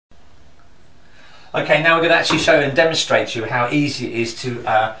Okay, now we're going to actually show and demonstrate to you how easy it is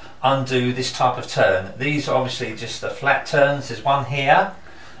to undo this type of turn. These are obviously just the flat turns. There's one here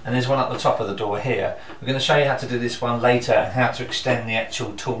and there's one at the top of the door here. We're going to show you how to do this one later and how to extend the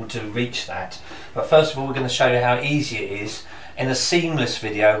actual tool to reach that. But first of all, we're going to show you how easy it is in a seamless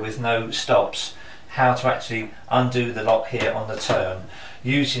video with no stops, how to actually undo the lock here on the turn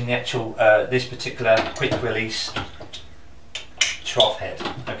using the actual this particular quick release trough head.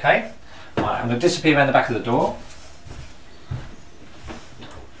 Okay, right, I'm going to disappear around the back of the door.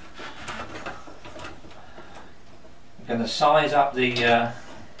 I'm going to size up the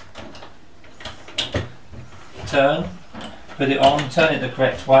turn, put it on, turn it the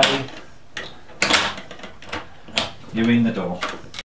correct way, you're in the door.